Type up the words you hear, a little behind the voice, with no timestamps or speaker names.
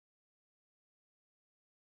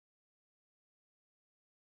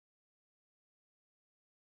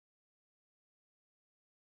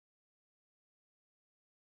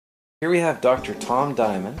Here we have Dr. Tom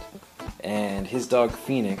Diamond and his dog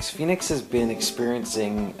Phoenix. Phoenix has been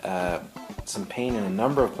experiencing some pain in a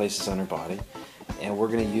number of places on her body, and we're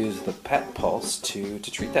going to use the Petpulse to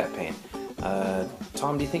treat that pain.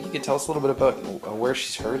 Tom, do you think you could tell us a little bit about where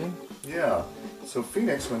she's hurting? Yeah, so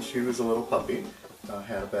Phoenix, when she was a little puppy,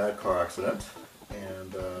 had a bad car accident,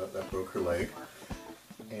 and that broke her leg,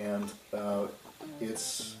 and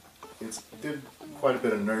it's did quite a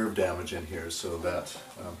bit of nerve damage in here, so that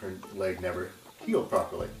her leg never healed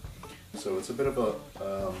properly. So it's a bit of a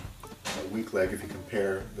weak leg if you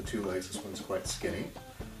compare the two legs. This one's quite skinny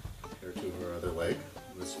compared to her other leg.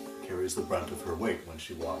 This carries the brunt of her weight when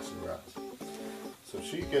she walks and runs. So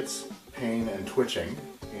she gets pain and twitching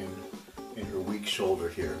in her weak shoulder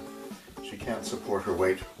here. She can't support her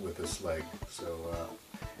weight with this leg, so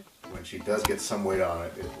when she does get some weight on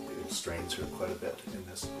it, it strains her quite a bit in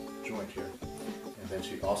this joint here. And then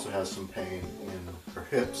she also has some pain in her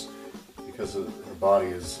hips because her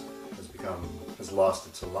body has lost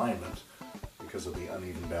its alignment because of the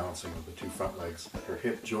uneven balancing of the two front legs. Her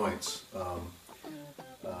hip joints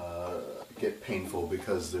get painful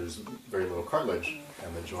because there's very little cartilage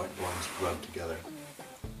and the joint bones rub together.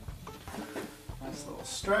 Nice little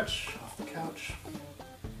stretch off the couch.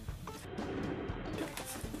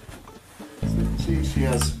 See, she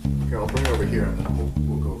has, here, I'll bring her over here and then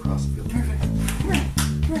we'll go across the field. Come here,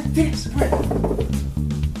 Phoenix, come here.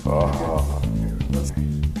 Oh. Here, let's, okay.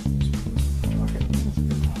 All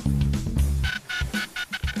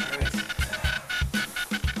right.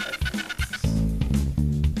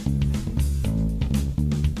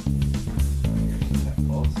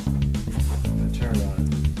 Turn it on.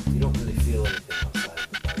 You don't really feel anything outside of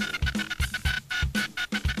the body.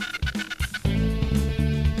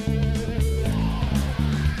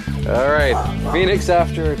 All right, Phoenix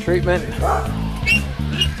after treatment.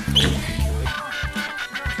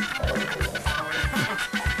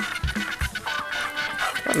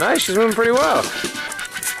 Oh, nice, she's moving pretty well.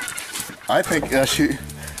 I think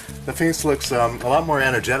the Phoenix looks a lot more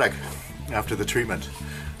energetic after the treatment.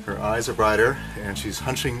 Her eyes are brighter and she's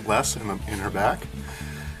hunching less in her back.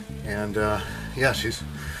 And yeah, she's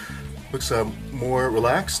looks more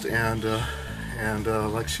relaxed and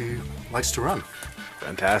like she likes to run.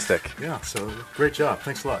 Fantastic. Yeah, so great job.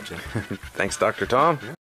 Thanks a lot, Jim. Thanks, Dr. Tom.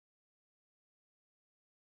 Yeah.